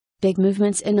Big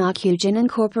movements in Ocugen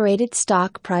Incorporated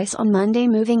stock price on Monday,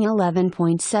 moving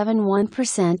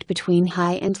 11.71% between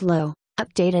high and low.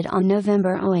 Updated on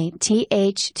November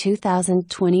 8,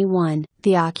 2021,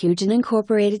 the Ocugen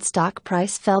Incorporated stock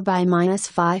price fell by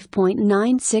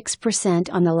 -5.96%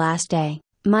 on the last day,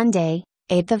 Monday,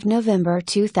 8th of November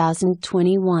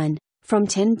 2021. From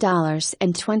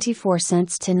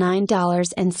 $10.24 to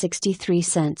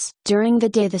 $9.63. During the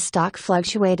day, the stock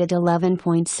fluctuated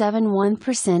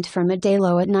 11.71% from a day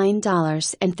low at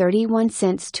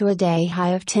 $9.31 to a day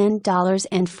high of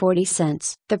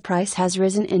 $10.40. The price has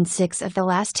risen in 6 of the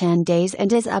last 10 days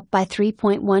and is up by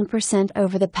 3.1%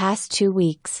 over the past 2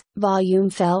 weeks. Volume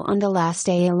fell on the last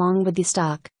day along with the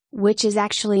stock, which is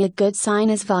actually a good sign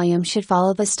as volume should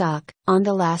follow the stock. On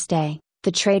the last day,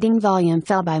 the trading volume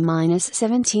fell by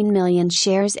 -17 million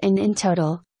shares, and in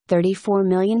total, 34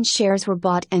 million shares were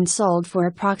bought and sold for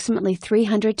approximately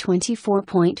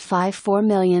 $324.54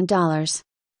 million.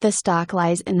 The stock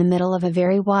lies in the middle of a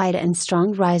very wide and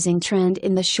strong rising trend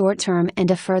in the short term, and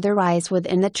a further rise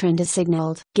within the trend is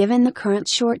signaled. Given the current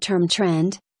short-term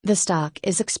trend, the stock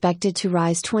is expected to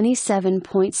rise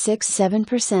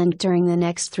 27.67% during the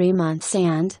next 3 months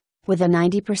and, with a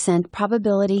 90%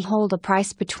 probability, hold a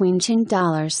price between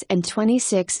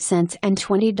 $10.26 and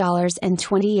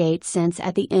 $20.28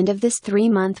 at the end of this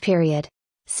 3-month period.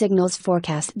 Signals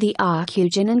forecast: the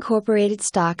Ocugen Incorporated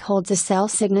stock holds a sell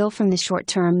signal from the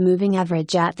short-term moving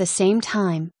average at the same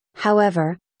time.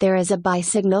 However, there is a buy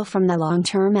signal from the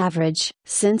long-term average.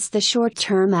 Since the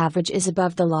short-term average is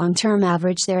above the long-term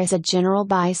average, there is a general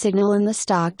buy signal in the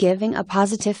stock, giving a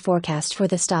positive forecast for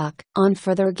the stock. On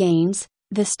further gains,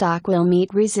 the stock will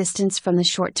meet resistance from the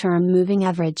short-term moving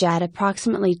average at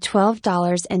approximately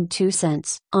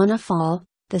 $12.02. On a fall,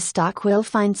 the stock will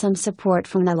find some support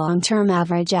from the long-term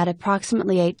average at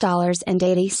approximately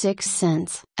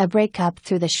 $8.86. A breakup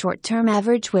through the short-term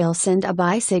average will send a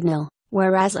buy signal,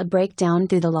 whereas a breakdown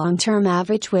through the long-term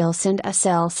average will send a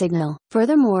sell signal.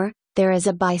 Furthermore, there is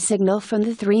a buy signal from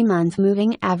the 3-month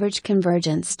moving average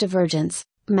convergence divergence,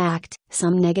 MACD.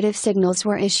 Some negative signals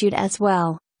were issued as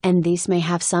well, and these may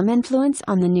have some influence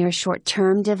on the near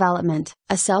short-term development.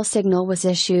 A sell signal was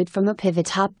issued from a pivot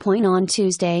top point on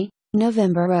Tuesday,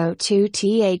 November 2,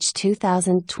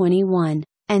 2021,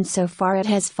 and so far it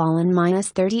has fallen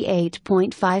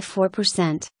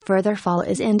 -38.54%. Further fall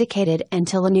is indicated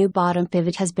until a new bottom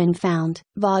pivot has been found.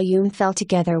 Volume fell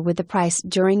together with the price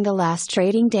during the last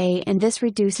trading day, and this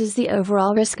reduces the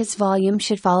overall risk as volume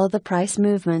should follow the price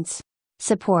movements.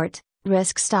 Support,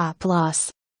 risk, stop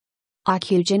loss.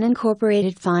 Ocugen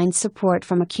Incorporated finds support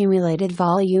from accumulated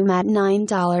volume at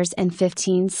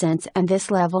 $9.15, and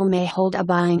this level may hold a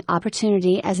buying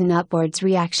opportunity as an upwards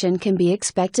reaction can be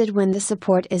expected when the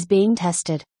support is being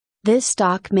tested. This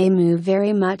stock may move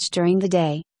very much during the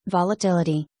day.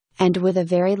 Volatility, and with a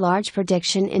very large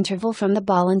prediction interval from the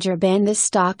Bollinger Band, this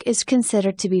stock is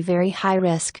considered to be very high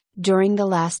risk. During the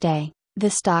last day,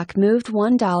 the stock moved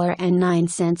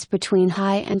 $1.09 between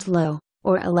high and low,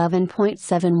 or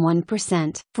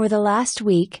 11.71%. For the last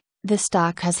week, the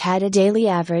stock has had a daily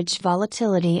average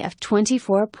volatility of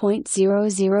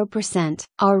 24.00%.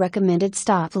 Our recommended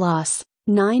stop loss,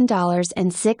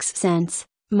 $9.06,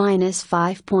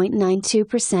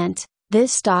 -5.92%.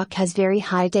 This stock has very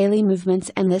high daily movements,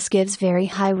 and this gives very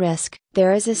high risk.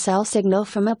 There is a sell signal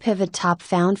from a pivot top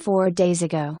found 4 days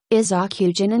ago. Is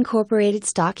Ocugen Incorporated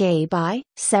stock a buy?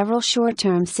 Several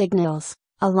short-term signals,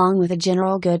 along with a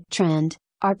general good trend,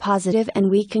 are positive, and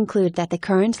we conclude that the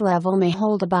current level may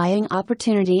hold a buying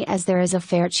opportunity as there is a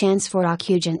fair chance for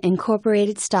Ocugen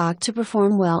Incorporated stock to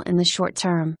perform well in the short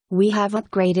term. We have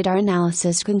upgraded our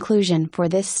analysis conclusion for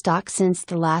this stock since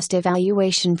the last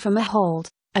evaluation from a hold,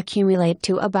 accumulate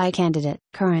to a buy candidate.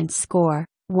 Current score,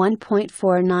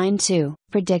 1.492.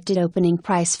 Predicted opening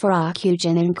price for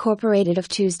Ocugen Incorporated of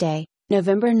Tuesday,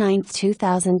 November 9,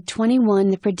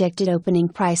 2021. The predicted opening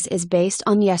price is based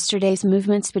on yesterday's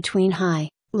movements between high,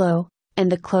 low,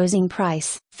 and the closing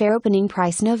price. Fair opening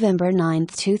price November 9,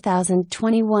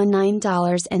 2021,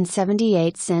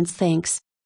 $9.78. Thanks.